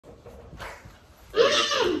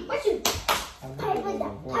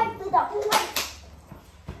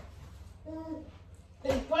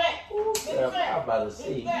y'all to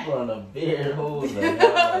see. You on a beard holder.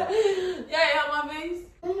 Yeah, help my face.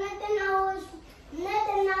 Nothing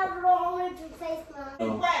wrong with your face,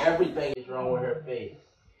 Mom. Everything is wrong with her face.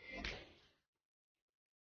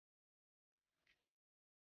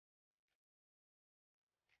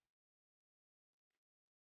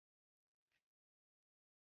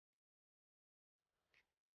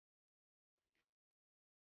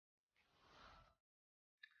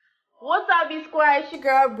 What's up, B-Squad? It's your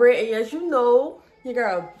girl, Britt, and as you know, your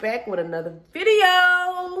girl back with another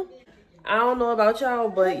video. I don't know about y'all,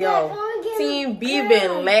 but y'all, Team B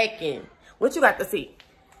been lacking. What you got to see?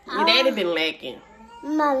 Your daddy been lacking.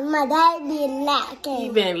 My daddy been lacking. He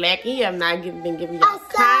been lacking. He have not been giving y'all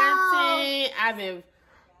content. I've been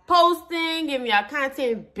posting, giving y'all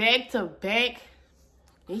content back to back.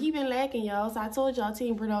 And he been lacking, y'all. So I told y'all,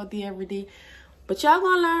 Team Britt all day, every day. But y'all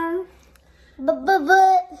gonna learn. But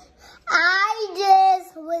I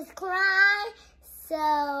just was crying,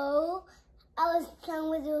 so I was playing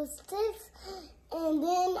with those sticks, and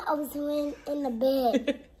then I was laying in the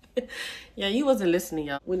bed. Yeah, you wasn't listening,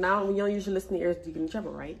 y'all. When you don't usually listen to ears, you get in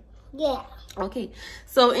trouble, right? Yeah. Okay.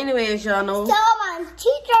 So, anyways, y'all know. So my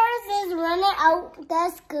teachers is running out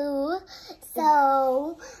the school,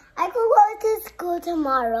 so I could go to school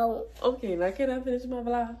tomorrow. Okay, now can I finish my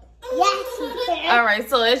vlog? Yes, you can. All right,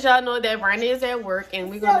 so as y'all know that Brandon is at work,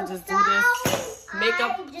 and we're gonna just do this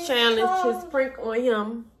makeup challenge. His prank on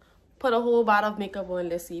him. Put a whole bottle of makeup on.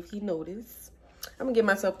 Let's see if he noticed. I'm gonna get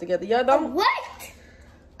myself together. Y'all don't. What?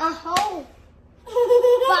 A whole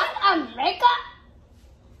bottle of makeup?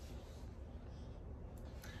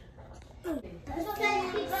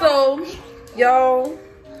 So, y'all,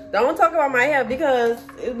 don't talk about my hair because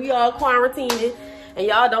we all quarantined, and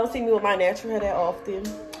y'all don't see me with my natural hair that often.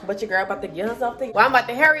 But your girl about to get herself together. Well, I'm about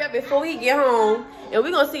to hurry up before he get home, and we're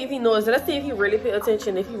gonna see if he knows. Let's see if he really pay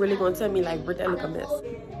attention. If he really gonna tell me like, Britt, that look a mess.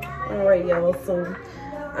 All right, y'all. So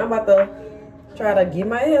I'm about to try to get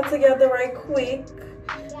my hair together right quick.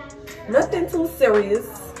 Nothing too serious.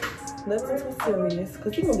 Nothing too serious,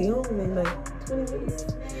 cause he gonna be home in like 20 minutes.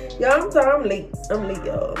 Y'all, I'm sorry, I'm late. I'm late,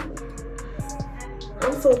 y'all.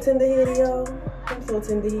 I'm so tender-headed, y'all. I'm so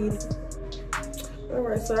tender-headed. All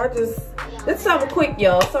right, so this is something quick,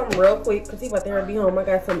 y'all. Something real quick, because he about to be home. I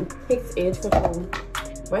got some Hicks edge control.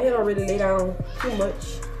 My hair don't really lay down too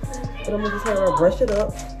much. But I'm going to just have her brush it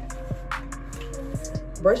up.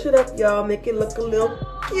 Brush it up, y'all. Make it look a little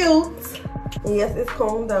cute. And yes, it's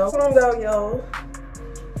combed out. Combed out, y'all.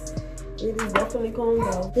 It is definitely combed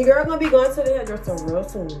out. Your girl going to be going to the hairdresser real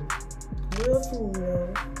soon. Real soon, y'all.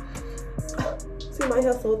 See my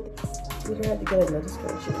hair so thick. We're going to have to get another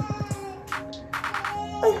scrunchie.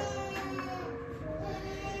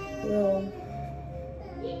 Yo,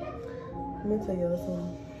 let me tell y'all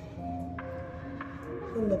something.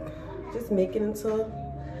 And look, just make it into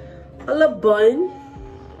a little bun.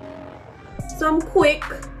 Some quick.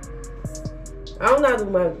 I don't know how to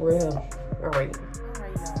do my gray hair. Alright.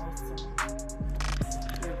 Alright, y'all.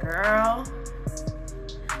 So, your girl.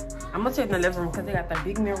 I'm gonna take in the living room because they got that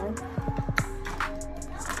big mirror.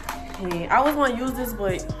 And I was gonna use this,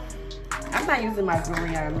 but I'm not using my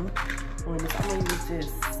jewelry on this. I'm gonna use this.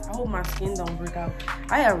 I hope my skin don't break out.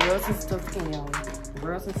 I have real sensitive skin, y'all.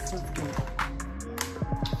 Real sensitive skin.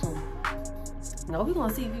 So, now we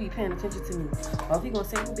gonna see if he be paying attention to me. Or if he gonna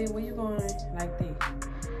say, oh, babe, where you going? Like that.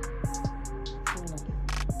 Hold on.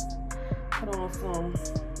 Put on some.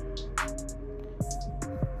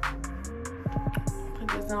 Put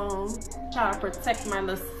this on. Try to protect my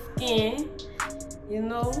little skin. You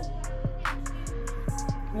know?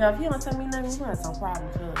 Yeah, if he don't tell me nothing, we're gonna have some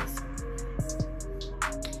problems, cause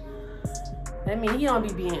that means he don't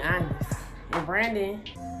be being honest. And Brandon,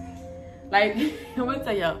 like, let me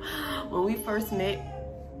tell y'all, when we first met,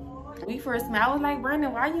 I was like,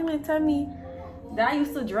 Brandon, why you didn't tell me that I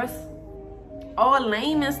used to dress all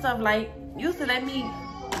lame and stuff? Like, you used to let me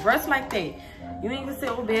dress like that. You ain't just say,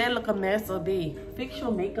 oh, babe, look a mess, or babe, fix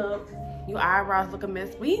your makeup, your eyebrows look a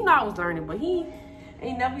mess. Well, he know I was learning, but he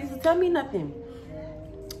ain't never used to tell me nothing.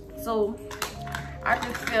 So I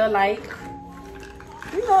just feel like,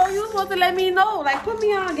 you know, you supposed to let me know, like put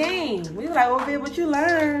me on game. We was like, oh babe, what you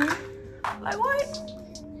learn? Like what?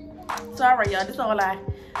 So all right, y'all, this all I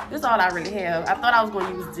really have. I thought I was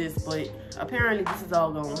gonna use this, but apparently this is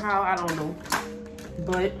all gone. How? I don't know.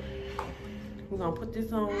 But we're gonna put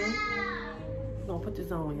this on. We're gonna put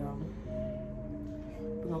this on, y'all.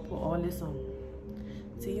 We're gonna put all this on.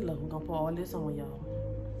 See, look, we're gonna put all this on, y'all.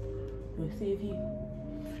 Let's see if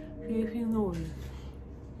he knows.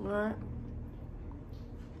 Alright.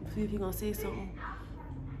 See if he gonna say something.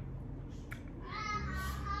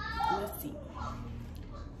 Let's see.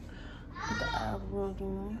 Put the eyebrows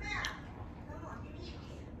doing.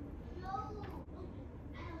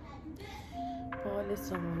 Boy, this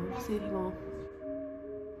someone. Let's see if he gon'.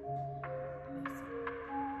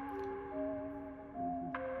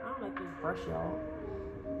 I don't like this brush, y'all.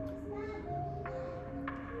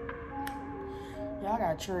 Y'all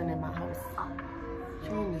got children in my house.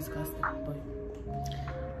 Children disgusting, but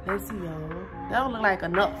let's see, y'all. That don't look like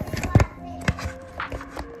enough.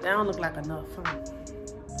 That don't look like enough. Huh?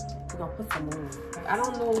 We're gonna put some more. I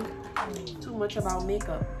don't know too much about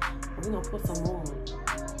makeup, but we're gonna put some more on.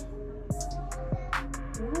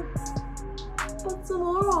 Put some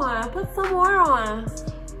more on. Put some more on.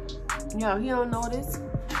 Yo, he don't know this.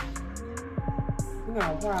 We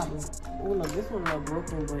got a problem. Oh look, this one a little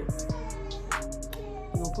broken, but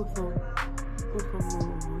we're gonna put some more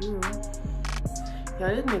on here. Yo,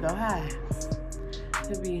 this nigga high.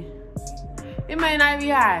 It may not be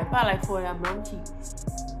high, probably like 40, but I'm cheap.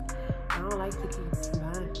 I don't like to keep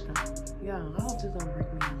buying stuff. Yeah, I hope this don't break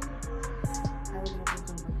me. I really hope this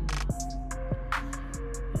don't break me.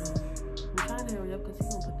 I'm trying to hurry up because he's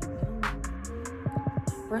gonna put the bill.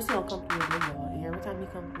 First he don't come through the door, y'all. And every time he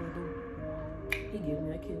comes through the door, he gives me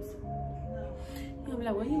a kiss. He'll be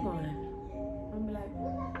like, where you going? I'm gonna be like,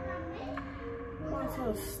 going to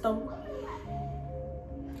the store.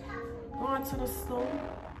 Going to the store.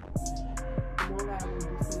 I'm gonna do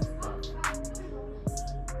some stuff.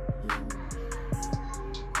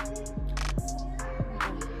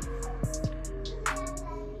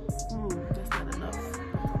 That's not enough.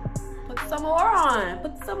 Put some more on.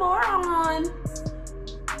 Put some more on.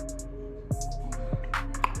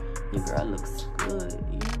 Your girl looks good.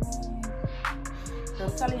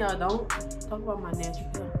 I'm telling y'all, don't talk about my natural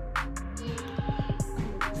hair.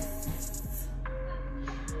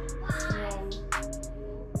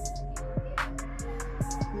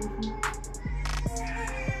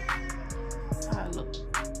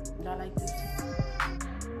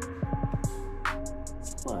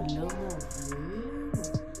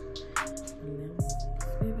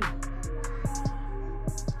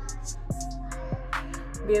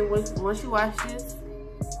 Then once you wash this,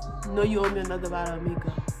 you know you owe me another bottle of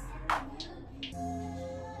makeup.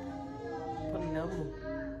 Put another one.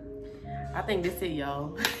 I think this it,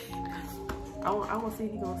 y'all. I want to see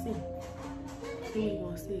if he gonna see. See what he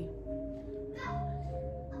gonna see.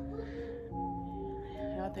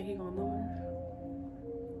 Y'all think he gonna know?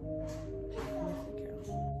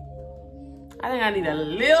 I think I need a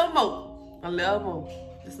little more. A little more.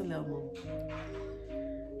 Just a little more.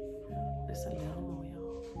 Just a little more, y'all.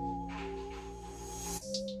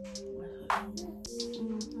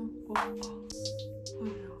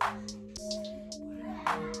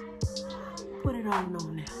 Put it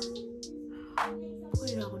on there. Put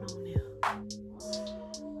it on there.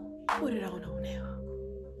 Put it on there.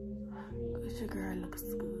 Cause your girl looks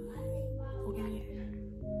good. Okay?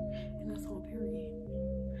 And that's on period.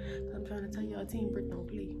 So I'm trying to tell y'all, Team Britt don't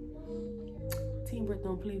play. Team Britt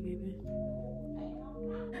don't play, baby.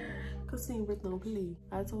 Cause Team Britt don't play.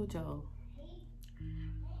 I told y'all.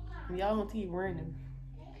 Y'all don't keep random.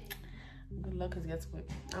 Good luck, cause guess what?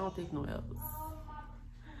 I don't take no L's.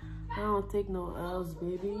 I don't take no L's,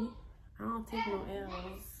 baby. I don't take no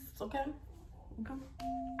L's. Okay? Okay?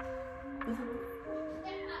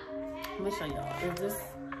 Let me show y'all. Is this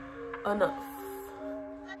enough?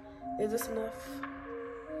 Is this enough?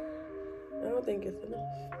 I don't think it's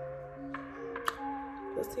enough.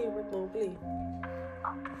 Let's see if we're gonna play.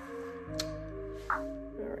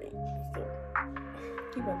 Alright, so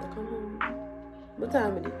he about to come home. What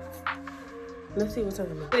time it is? Let's see what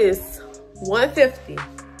time it is. It is 1:50.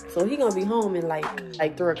 So he gonna be home in like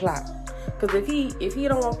 3 o'clock. Cause if he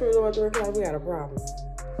don't walk through the door at 3 o'clock, we got a problem.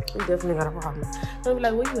 We definitely got a problem. I'll be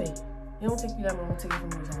like, where you at? It don't take you that long to take it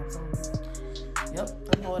from your job. So yep,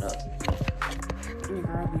 I know it up. Your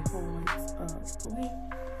girl be home. Okay.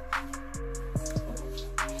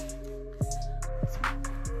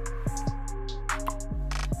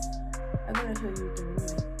 I gotta show you the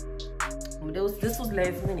minute. But this was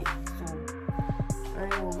last minute. So I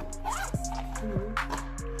ain't want clean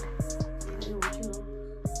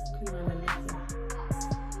my lips.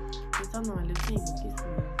 Cause I'm not lip sync, kiss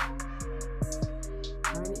me.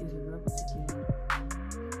 Mine is a girl particular.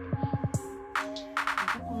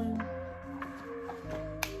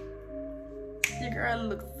 Your girl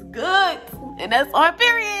looks good. And that's on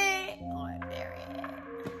period. On period.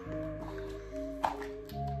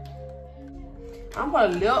 I'm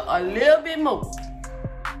putting a little bit more.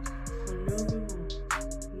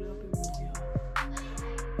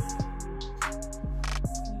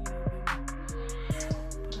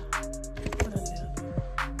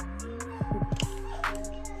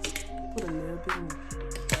 Put a little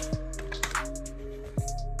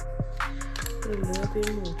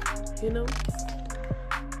bit more, you know?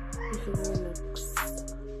 It really looks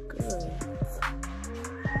good.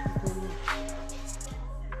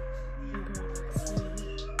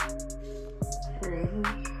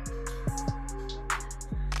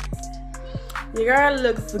 Your girl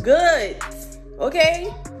looks good.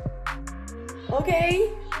 Okay? Okay?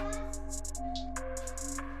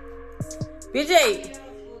 BJ!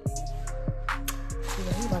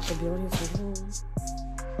 He about to be on his way home.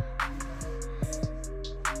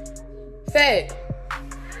 Fed.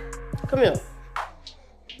 Come here.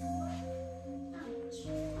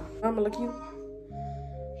 Mama look cute.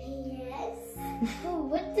 Yes.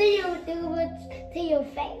 What do you do to your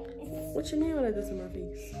face? What you mean when I do this in my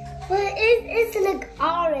face? Well, it's look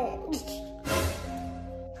orange.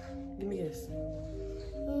 Give me this.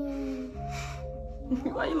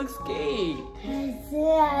 Why you look scared?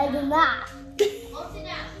 I do not.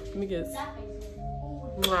 Give me this.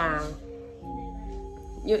 Wow.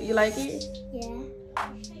 You like it? Yeah.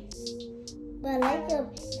 But I like your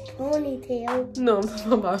ponytail. No, I'm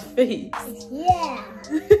talking about my face. Yeah.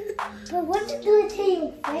 But what you do to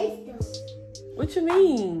your face though? What you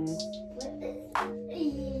mean?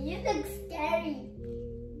 You look scary.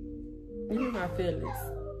 You know my feelings.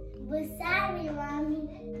 But sorry, mommy.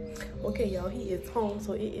 Okay, y'all, he is home,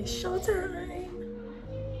 so it is showtime.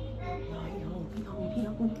 Oh, he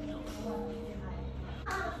home.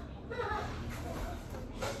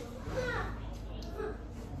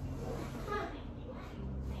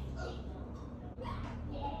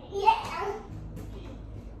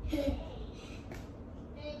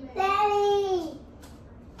 Daddy.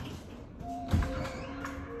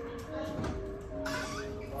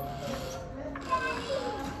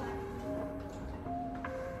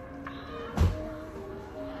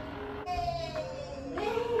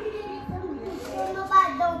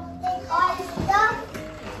 Nobody don't take all this stuff.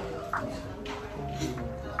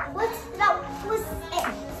 What's it?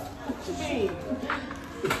 What you mean?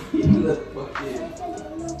 You look fucking.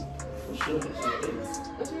 For sure,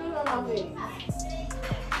 What you mean about my face?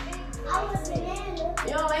 I was a banana.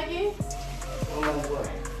 You don't like it? I'm like what?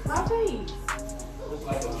 My face. Looks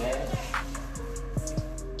like a man.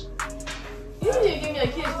 You need to give me a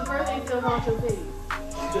kiss. The first thing feels on your face.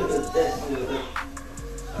 That's good.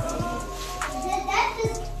 That's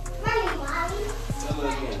just funny, mommy. That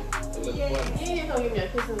look again. It looks funny. You need to come give me a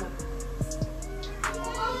kiss in the face.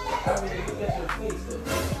 I mean, look at your face though.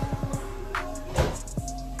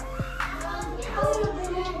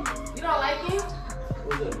 You don't like it?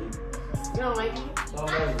 What's up, dude? You don't like it? Don't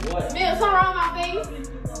like what? Man, something wrong with my face?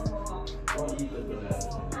 Why you looking at me?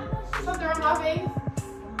 Something wrong with my face?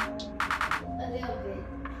 A little bit.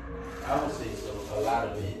 I would say so. A lot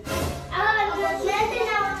of it. There's nothing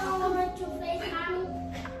wrong with your face, mommy.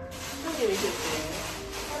 Come give me a kiss, man.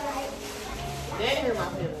 Alright. That hurt my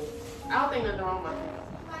feelings. I don't think nothing wrong with my face.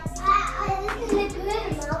 This is look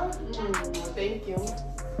good, Mom. Thank you.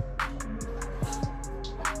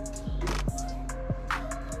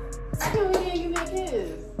 I can't believe you didn't give me a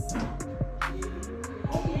kiss.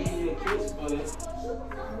 I'll give you a kiss, but This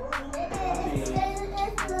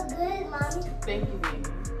look good, Mommy. Thank you, baby.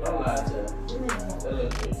 don't lie to her. That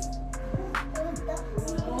looks good.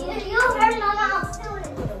 You heard Mama, I'm feeling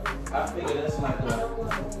it. I figure that's like a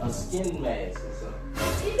skin mask or something.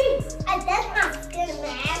 That's not skin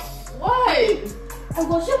mask. What?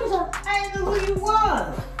 Well, she was I didn't know who you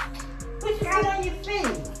was. What you got on your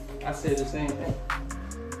face? I said the same thing.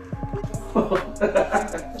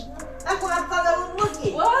 That's what I thought I was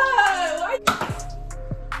looking. What?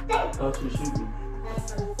 Thought you shoot me.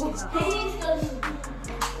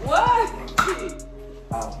 What?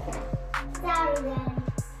 Oh. Sorry, Daddy.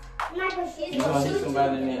 I'm not gonna shoot You gonna hit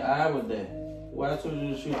somebody in the eye with that? Why I told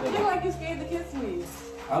you to shoot I feel that? like you're scared to kiss me.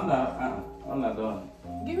 I'm not. I'm not doing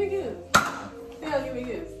it. Give me a kiss. Yeah, give me a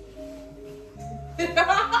kiss.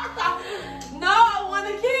 No, I want a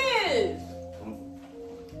kiss.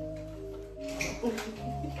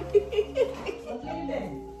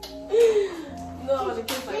 No, I want a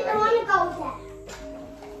kiss We like don't want to go with that.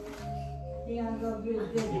 You gotta go get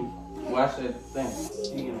it. You watch that thing.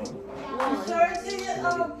 You can You sure it's in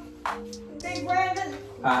your, Big Brandon?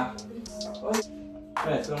 Huh?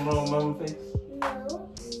 Hey, something wrong with my face? No.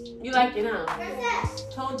 You like it, huh? What's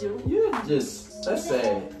that? Told you. You just, that's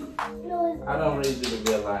sad. No, I don't raise you to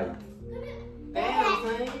be like, Damn,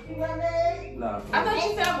 son. no. I thought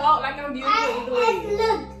you said walk like I'm beautiful either it way.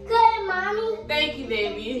 looks good, Mommy. Thank you,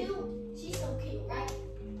 baby. She's so cute, right?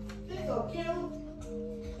 She's so cute.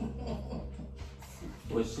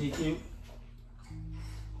 Was she cute?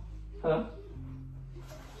 Huh?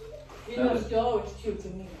 You know, she always cute to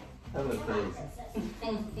me. That was crazy.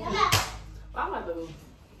 Why I'm about to go.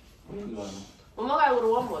 Where you going? One more guy with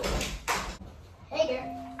one more. Hey, girl.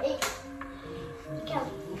 Hey. Come.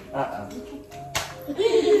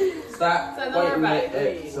 Stop. So don't worry about it.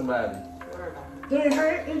 Hey, somebody. Did it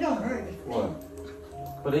hurt? It don't hurt.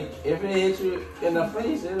 What? But if it hit you in the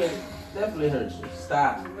face, it'll definitely hurt you.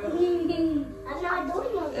 Stop. I'm not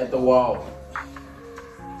doing nothing. At the wall.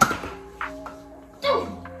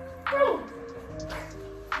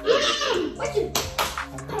 What you?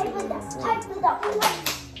 Pipe it up.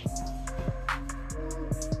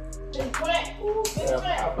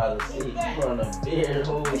 Yeah, I'm about to see. You run a beard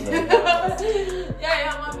hole.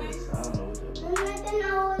 Yeah, my baby. I don't know what that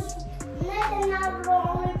Nothing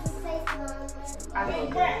wrong with the face, Mama.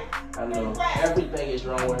 I know. Everything is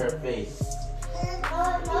wrong with her face. Nothing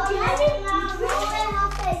wrong with her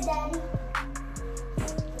face, Daddy.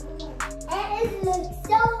 And it looks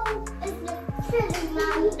pretty,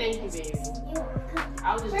 Mommy. Thank you, baby. You're welcome. I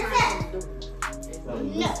was just trying to do.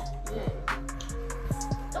 No.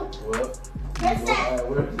 Well, Where's that?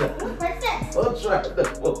 where's that? Where's that? Don't try no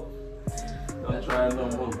more. Don't try no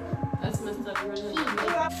more. That's messed up.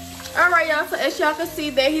 Alright, y'all. So as y'all can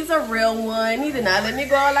see that he's a real one. He did not let me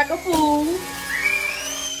go out like a fool.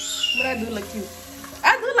 But I do look cute.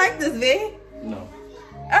 I do like this, baby. No.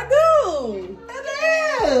 I do. I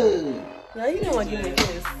do. No, you didn't want to give me a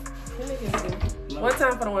kiss. Give me a kiss, baby. No. One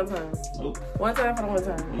time for the one time. Nope. One time for the one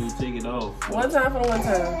time. When you take it off. One time for the one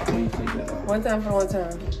time. When you take it off. One time for the one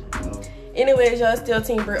time. No. Anyways, y'all, still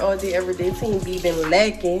Team Britt all day, every day. Team B been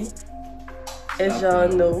lacking. As y'all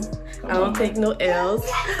know, I don't take no L's.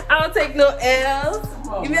 I don't take no L's.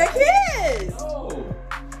 Give me a kiss. Oh.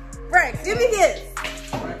 Rex, give me a kiss.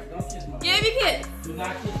 Right. Don't kiss my Give me a kiss. Do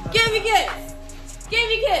not kiss my Give me a kiss. Give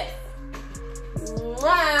me a kiss.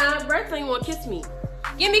 Mwah. Rex don't even want to kiss me.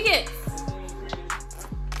 Give me a kiss.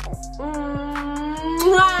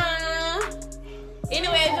 Mwah.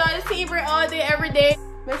 Anyway, enjoy this Team Britt all day, every day.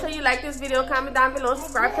 Make sure you like this video, comment down below,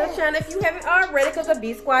 subscribe to the channel if you haven't already, because the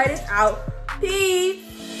B Squad is out.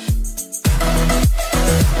 Peace.